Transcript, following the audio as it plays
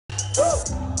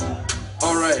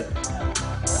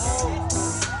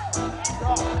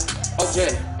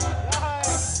Okay.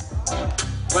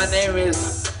 My name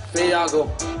is Feyago.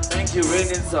 Thank you, Rain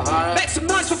in Sahara. Make some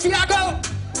noise for Feyago!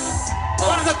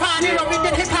 One of the pioneers of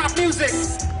Indian hip-hop music.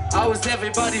 How is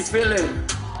everybody feeling?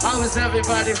 How is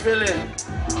everybody feeling?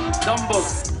 Dumbo.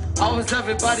 How is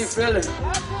everybody feeling?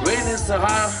 Rain in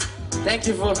Sahara. Thank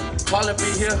you for calling me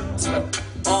here.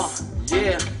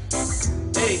 Yeah.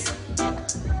 Hey.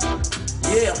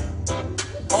 Yeah.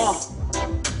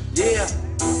 Yeah.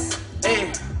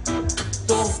 Hey.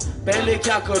 तो पहले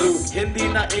क्या करूँ? हिंदी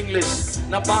ना English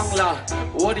ना Bangla.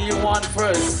 What do you want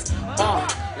first?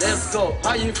 Let's go.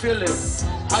 How you feeling?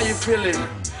 How you feeling?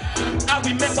 I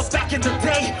remember back in the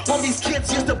day, all these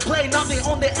kids used to play. Now they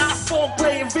on their iPhone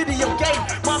playing video game.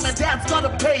 Mom and dad's gotta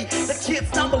pay. The kids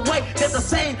down the way, they're the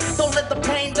same. Don't let the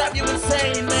pain drive you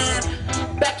insane, man.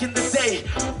 Back in the day,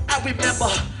 I remember.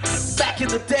 Back in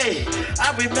the day,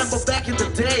 I remember back in the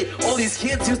day, all these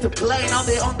kids used to play. Now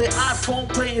they on their iPhone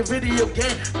playing video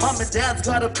game. Mom and dad's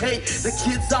gotta pay. The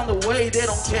kids on the way, they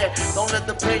don't care. Don't let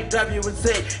the pain drive you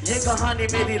insane. ये कहानी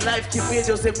मेरी life की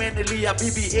पेजों से मैंने लिया.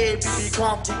 BBA,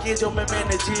 BBCom की गेजों में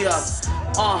मैंने जिया.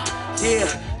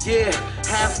 Yeah,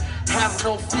 have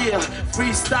no fear.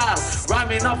 Freestyle,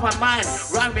 rhyming off my mind,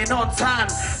 rhyming on time,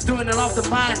 doing it off the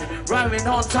mind, rhyming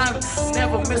on time.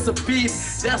 Never miss a beat,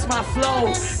 that's my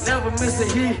flow. Never miss a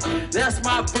heat, that's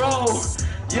my bro.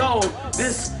 Yo,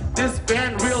 this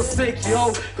band real sick,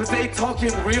 yo, cause they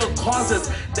talking real causes.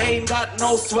 They ain't got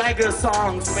no swagger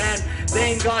songs, man.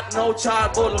 They ain't got no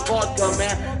child bowl of vodka,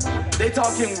 man. They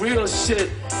talking real shit.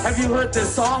 Have you heard their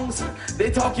songs? They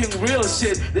talking real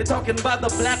shit. They talking about the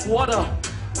black water.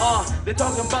 They're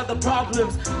talking about the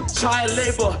problems, child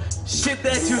labor, shit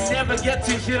that you never get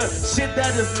to hear, shit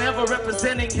that is never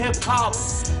representing hip-hop.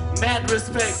 Mad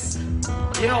respect.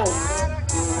 Yo,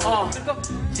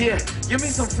 yeah, give me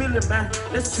some feeling, man.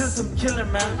 Let's kill some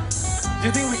killing, man. Do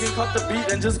you think we can cut the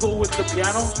beat and just go with the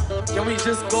piano? Can we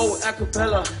just go a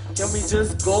cappella? Can we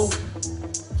just go?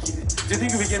 Do you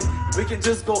think we can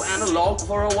just go analog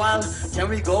for a while? Can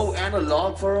we go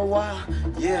analog for a while?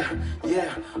 Yeah.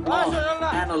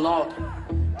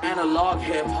 Analog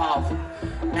hip hop,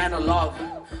 analog.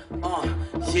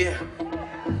 Yeah.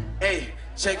 Hey,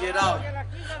 check it out.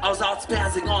 I was out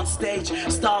spazzing on stage,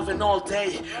 starving all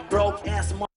day, broke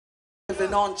ass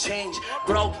living on change,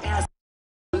 broke ass.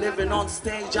 Living on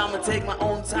stage, I'ma take my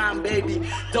own time, baby.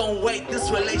 Don't wait, this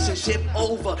relationship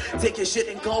over. Take your shit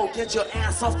and go, get your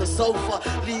ass off the sofa.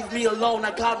 Leave me alone,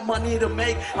 I got money to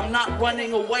make. I'm not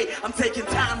running away, I'm taking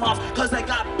time off, cause I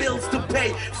got bills to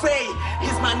pay. Faye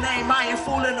is my name, I ain't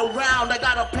fooling around. I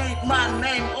gotta paint my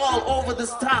name all over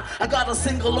this town. I got a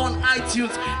single on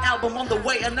iTunes, album on the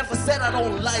way. I never said I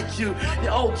don't like you.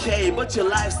 You're okay, but your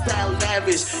lifestyle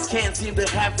lavish. Can't seem to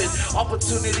have it.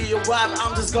 Opportunity arrive,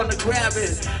 I'm just gonna grab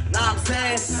it. Now I'm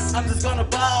saying, I'm just gonna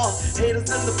ball. Haters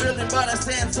in the building, but I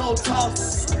stand so tall.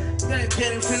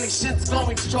 Getting feeling shit's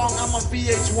going strong. I'm on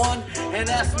VH1, and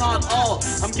that's not all.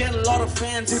 I'm getting a lot of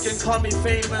fans, you can call me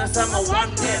famous. I'm a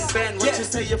one-man band. What you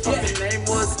say your fucking name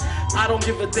was? I don't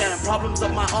give a damn. Problems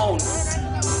of my own.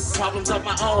 Problems of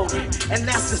my own, and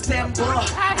that's December.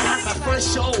 I had my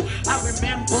first show. I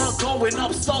remember going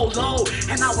up so low,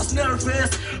 and I was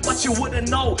nervous, but you wouldn't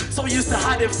know. So used to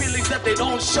hiding feelings that they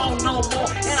don't show no more.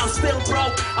 And I'm still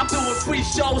broke. I'm doing free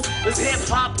shows. This hip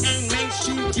hop ain't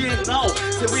mainstream, you know.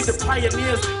 So we the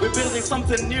pioneers. We're building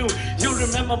something new. You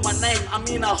remember my name? I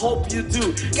mean, I hope you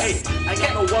do. Hey, I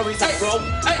got no worries. I'm broke.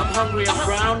 I'm hungry. I'm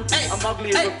brown. I'm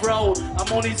ugly as a bro.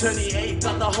 I'm only 28.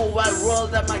 Got the whole wide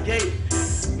world at my gate.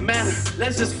 Man,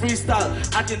 let's just freestyle.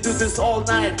 I can do this all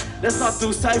night. Let's not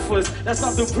do ciphers. Let's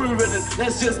not do pre-written.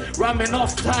 Let's just rhyming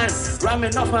off time,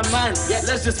 rhyming off my mind.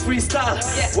 Let's just freestyle.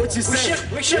 What you say?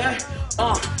 We should.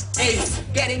 Ace,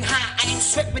 getting high, I ain't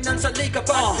sweating on some liquor,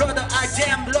 but brother, I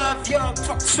damn love your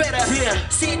sweater. Yeah.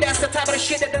 See, that's the type of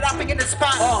shit that they're dropping in the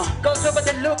spot. Goes over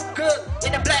the look good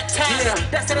in a black tie.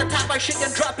 That's the type of shit they're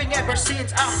dropping ever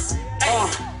since.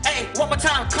 Hey, one more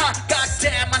time,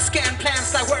 goddamn, my scan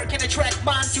plans like work in a track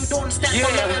bond. You don't stand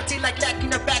for loyalty like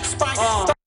lacking a back spine.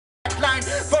 Line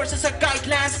versus a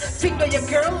guidelines. Finger your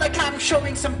girl like I'm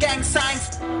showing some gang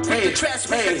signs. Make the dress,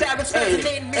 make the diamonds,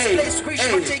 name misplaced. Wish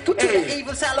for take you to the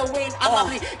evil's Halloween. I'm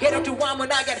ugly, get up to one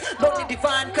when I get lonely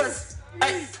divine. Cause,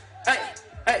 hey.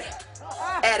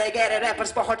 Array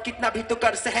rappers बहुत कितना भी तो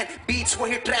कर सहन beats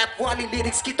वही trap वाली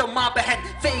lyrics की तो माँ बहन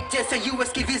फेक जैसे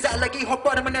यूएस की वीजा लगी हो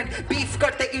परमानेंट बीफ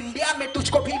करते इंडिया में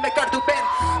तुझको भी मैं कर दूं बैन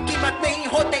कीमत नहीं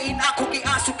होते इन आंखों के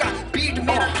आंसू का बीट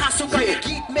मेरा आंसू का ये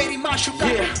गीत मेरी माशू का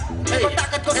तो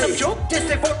ताकत को समझो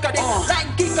जैसे वोट करे लाइन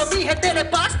की कमी है तेरे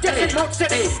पास जैसे नोट से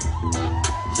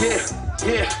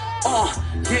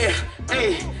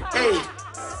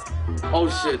Oh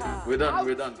shit, we're done,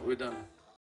 we're done, we're done.